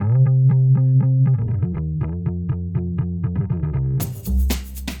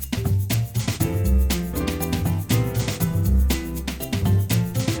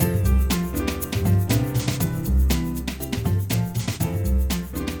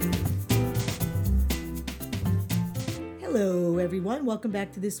everyone. Welcome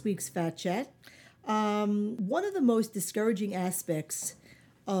back to this week's Fat Chat. One of the most discouraging aspects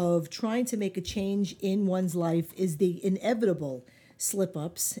of trying to make a change in one's life is the inevitable slip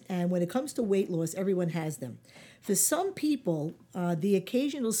ups. And when it comes to weight loss, everyone has them. For some people, the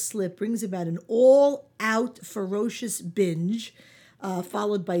occasional slip brings about an all out ferocious binge,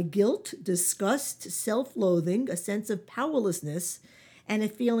 followed by guilt, disgust, self loathing, a sense of powerlessness, and a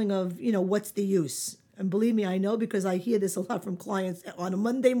feeling of, what's the use? And believe me, I know because I hear this a lot from clients on a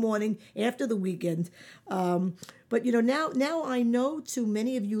Monday morning after the weekend. But now I know to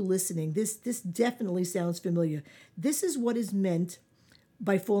many of you listening, this definitely sounds familiar. This is what is meant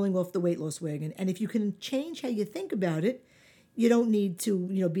by falling off the weight loss wagon. And if you can change how you think about it, you don't need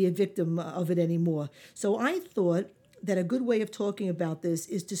to be a victim of it anymore. So I thought that a good way of talking about this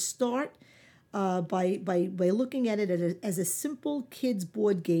is to start by looking at it as a simple kids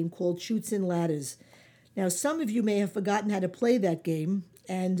board game called Chutes and Ladders. Now, some of you may have forgotten how to play that game,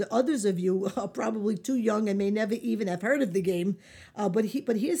 and others of you are probably too young and may never even have heard of the game. But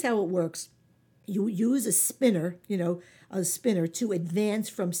here's how it works. You use a spinner to advance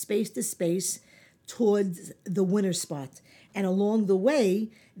from space to space towards the winner spot. And along the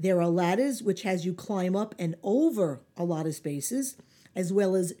way, there are ladders, which has you climb up and over a lot of spaces, as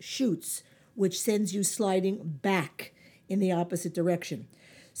well as chutes, which sends you sliding back in the opposite direction.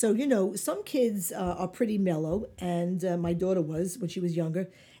 So, some kids are pretty mellow, and my daughter was when she was younger,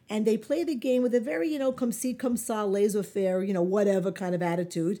 and they play the game with a very, come see, come saw, laissez-faire, whatever kind of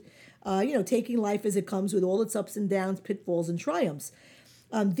attitude, taking life as it comes with all its ups and downs, pitfalls and triumphs.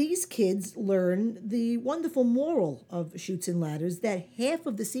 These kids learn the wonderful moral of Chutes and Ladders that half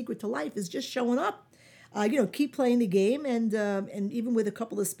of the secret to life is just showing up. Keep playing the game, and even with a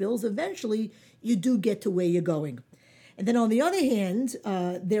couple of spills, eventually you do get to where you're going. And then on the other hand,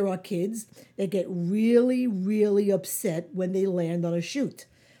 there are kids that get really, really upset when they land on a chute.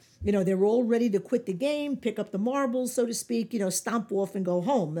 They're all ready to quit the game, pick up the marbles, so to speak, stomp off and go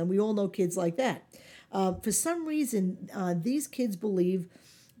home. And we all know kids like that. For some reason, these kids believe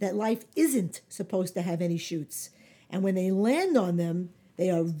that life isn't supposed to have any chutes. And when they land on them,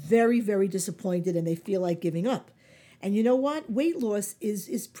 they are very, very disappointed and they feel like giving up. And you know what? Weight loss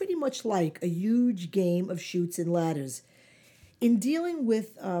is pretty much like a huge game of Chutes and Ladders. In dealing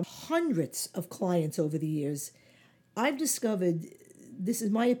with hundreds of clients over the years, I've discovered, this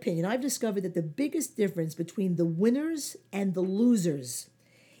is my opinion, I've discovered that the biggest difference between the winners and the losers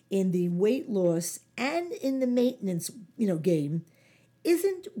in the weight loss and in the maintenance, game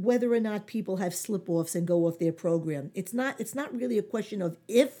isn't whether or not people have slip-offs and go off their program. It's not really a question of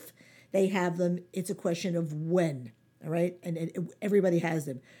if they have them, it's a question of when. All right, and everybody has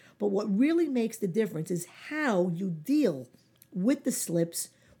them. But what really makes the difference is how you deal with the slips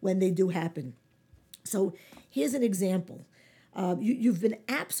when they do happen. So here's an example. You've been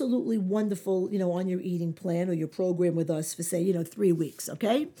absolutely wonderful, on your eating plan or your program with us for, say, 3 weeks,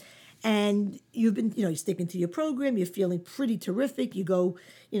 okay? And you've been, you're sticking to your program. You're feeling pretty terrific. You go,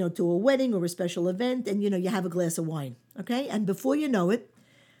 to a wedding or a special event and, you have a glass of wine, okay? And before you know it,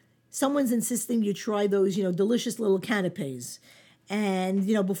 someone's insisting you try those, delicious little canapes. And,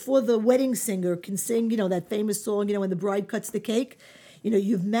 before the wedding singer can sing, that famous song, when the bride cuts the cake,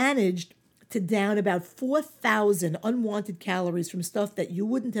 you've managed to down about 4,000 unwanted calories from stuff that you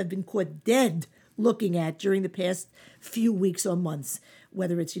wouldn't have been caught dead looking at during the past few weeks or months,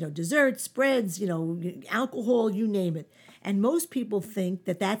 whether it's, desserts, spreads, alcohol, you name it. And most people think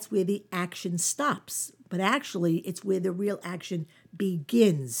that that's where the action stops, but actually it's where the real action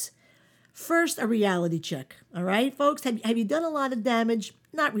begins. First, a reality check. All right, folks, have you done a lot of damage?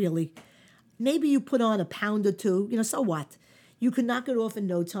 Not really. Maybe you put on a pound or two, so what? You can knock it off in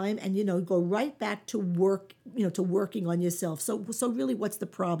no time and, go right back to work, to working on yourself. So really, what's the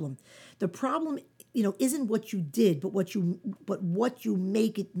problem? The problem, isn't what you did, but what you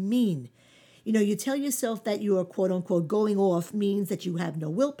make it mean. You tell yourself that you are, quote unquote, going off means that you have no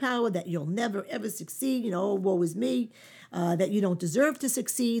willpower, that you'll never, ever succeed, oh, woe is me, that you don't deserve to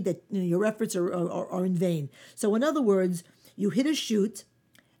succeed, that your efforts are in vain. So in other words, you hit a chute,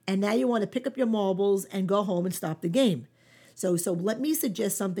 and now you want to pick up your marbles and go home and stop the game. So let me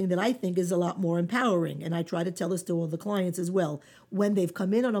suggest something that I think is a lot more empowering, and I try to tell this to all the clients as well, when they've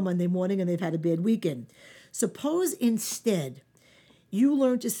come in on a Monday morning and they've had a bad weekend. Suppose instead you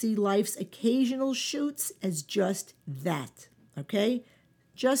learn to see life's occasional chutes as just that, okay?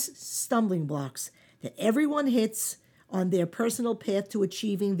 Just stumbling blocks that everyone hits on their personal path to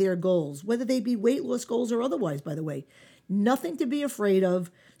achieving their goals, whether they be weight loss goals or otherwise, by the way. Nothing to be afraid of,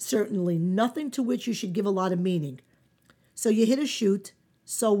 certainly nothing to which you should give a lot of meaning. So you hit a chute,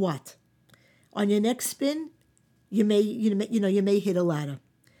 so what? On your next spin, you may hit a ladder.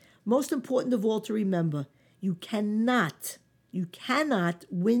 Most important of all to remember, you cannot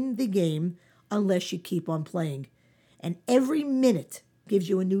win the game unless you keep on playing. And every minute gives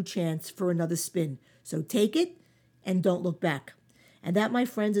you a new chance for another spin. So take it and don't look back. And that, my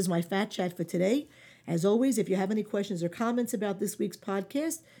friends, is my Fat Chat for today. As always, if you have any questions or comments about this week's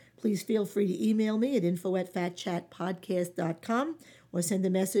podcast, please feel free to email me at info@fatchatpodcast.com or send a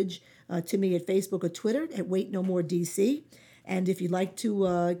message to me at Facebook or Twitter at Wait No More DC. And if you'd like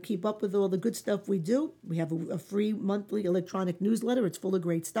to keep up with all the good stuff we do, we have a free monthly electronic newsletter. It's full of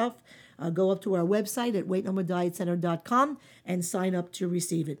great stuff. Go up to our website at waitnomoredietcenter.com and sign up to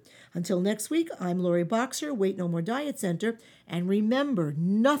receive it. Until next week, I'm Lori Boxer, Wait No More Diet Center. And remember,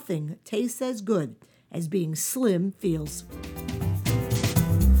 nothing tastes as good as being slim feels.